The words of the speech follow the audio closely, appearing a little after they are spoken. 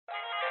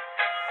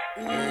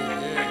Oye,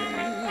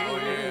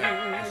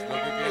 es lo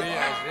que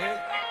querías, ¿eh?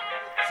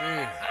 Sí,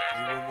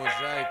 tribu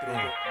mosaico.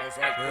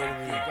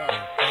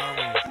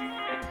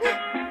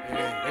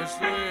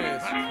 Eso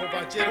es.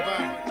 Opa, cherpa.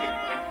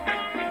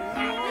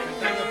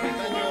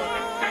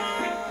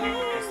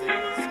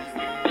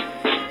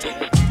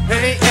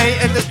 Hey, hey,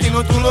 el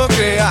destino tú lo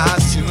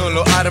creas. Si no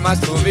lo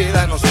armas, tu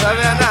vida no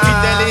sabe a nada.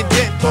 Fin del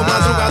intento,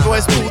 madrugado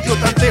estudio,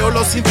 tanteo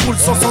los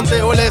impulsos,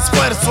 sondeo el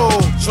esfuerzo.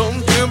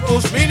 Son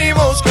tiempos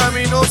mínimos,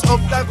 caminos,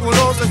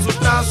 obstáculos en sus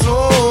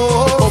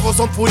brazos. Todos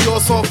son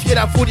furiosos,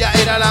 fiera furia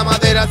era la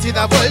madera, si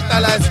da vuelta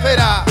a la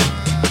espera.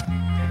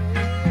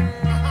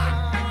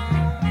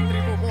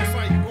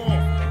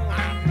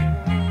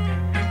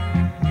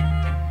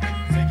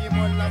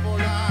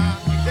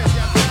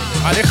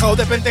 Alejado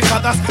de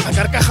pendejadas, a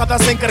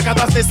carcajadas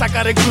encargadas de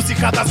sacar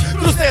encrucijadas.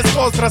 Cruces,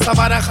 costras,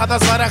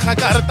 abarajadas, baraja,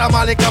 carta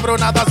mal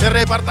encabronada. Se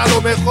reparta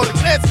lo mejor,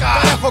 crezca.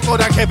 Carajo,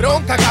 coraje,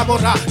 bronca,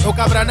 camorra. No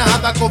cabrá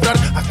nada, cobrar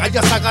a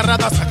calles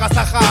agarradas,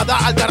 agasajada.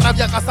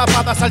 Algarrabia,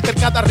 agazapadas,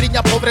 altercadas,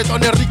 riña,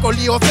 pobretones, rico,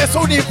 líos. Es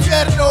un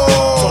infierno.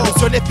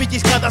 Soluciones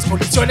pellizcadas,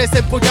 colisiones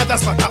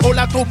empuñadas.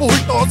 Pataola,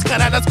 tumultos,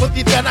 caradas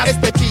cotidianas.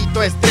 Este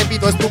pito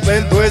estrépido,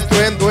 estupendo,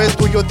 estruendo. Es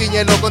tuyo,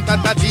 tiñelo con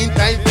tanta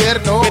tinta,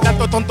 infierno. Que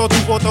tanto tonto tu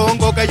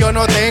botongo que yo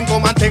no tengo,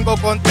 mantengo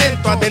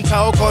contento,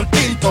 atentado con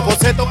tinto,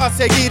 boceto a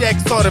seguir,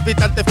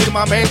 exorbitante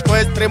firmamento,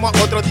 extremo a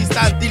otro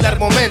distante, hilar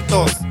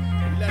momentos.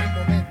 Hilar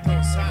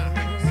momentos,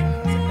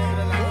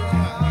 celebra la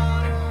hoja,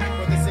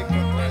 puedes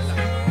encontrarla,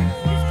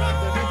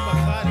 buscando en un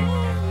pájaro,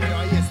 pero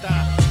ahí está.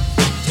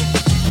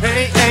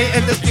 Hey, hey,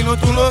 el destino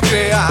tú lo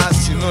creas.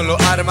 Si no lo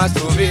armas,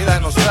 tu vida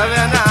no sabe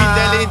a nada. Fin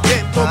del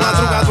intento,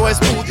 madrugado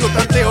estudio,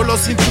 tanteo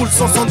los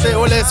impulsos,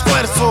 sondeo el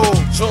esfuerzo.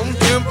 Son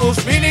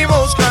tiempos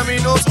mínimos,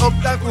 caminos,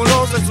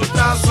 obstáculos en sus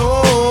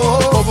brazos.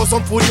 Todos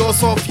son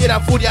furiosos, fiera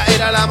furia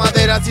era la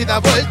madera, si da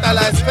vuelta a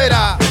la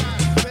espera.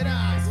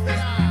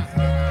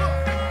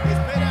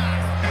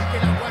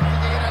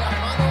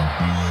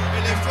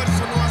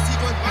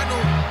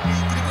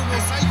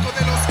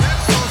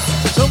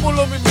 Somos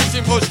los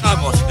mismísimos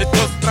amos de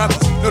estos tramos,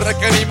 nos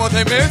requerimos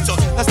de mensos,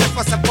 hasta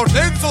pasan por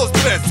densos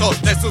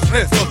presos de sus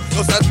rezos.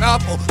 Los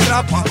atrapo,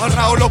 trapo,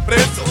 amarrao los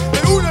presos.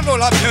 De una no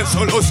la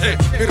pienso, lo sé.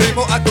 Mi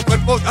ritmo a tu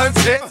cuerpo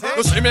dance,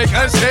 no se me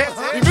canse.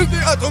 Mi mente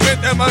a tu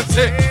mente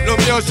amance. Lo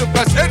mío es un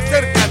placer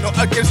cercano,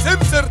 aquel ser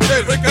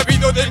certero. He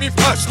cabido de mi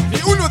paso, ni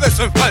uno de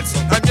esos es falso.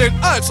 También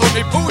alzo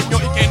mi puño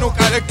y que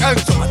nunca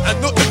descanso,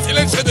 matando el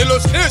silencio de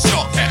los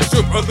necios. Es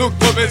un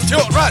producto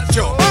versión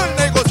rancho, mal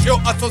negocio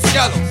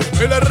asociado.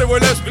 Me la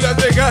revuela escuelas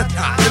de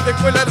gata, el de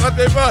escuela rap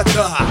de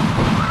bata.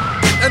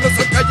 Ya no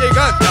son calle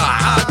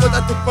gata,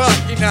 toda tu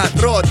página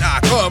rota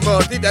como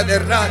mordida de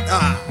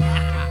rata.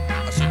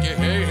 Así que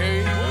hey,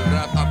 hey, el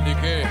rap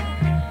apliqué.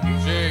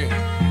 Sí.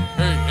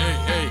 Hey, hey,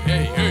 hey,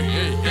 hey, hey,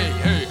 hey,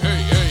 hey,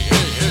 hey, hey,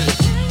 hey, hey.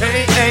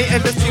 Hey, hey,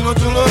 el destino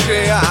tú lo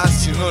creas.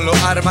 Si no lo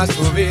armas,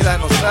 tu vida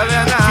no sabe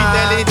a nada.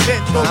 Fin del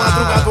intento,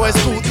 madrugado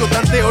estudio,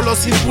 tanteo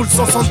los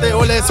impulsos,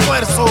 sondeo el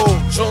esfuerzo.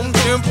 Son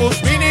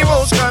tiempos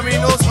mínimos,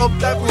 caminos,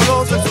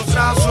 obstáculos en sus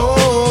brazos.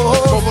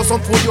 Todos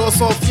son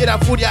furiosos, fiera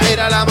furia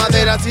era la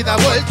madera, si da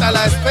vuelta a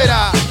la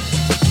espera.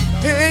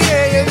 Hey,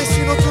 hey, el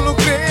destino tú lo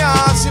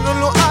creas. Si no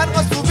lo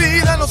armas, tu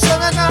vida no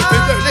sabe a nada. Fin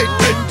del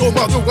intento,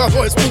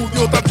 madrugado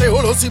estudio,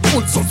 tanteo los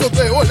impulsos,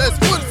 sondeo el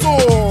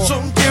esfuerzo.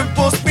 Son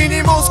tiempos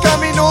mínimos,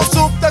 caminos,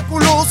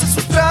 obstáculos en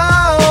sus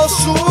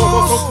brazos.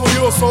 Todos son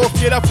furiosos,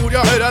 fiera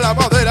furia era la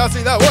madera,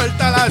 si da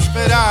vuelta a la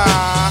espera.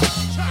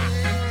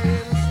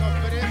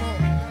 Nos veremos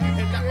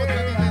en la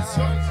otra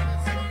dimensión,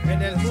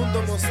 en el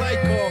mundo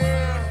mosaico.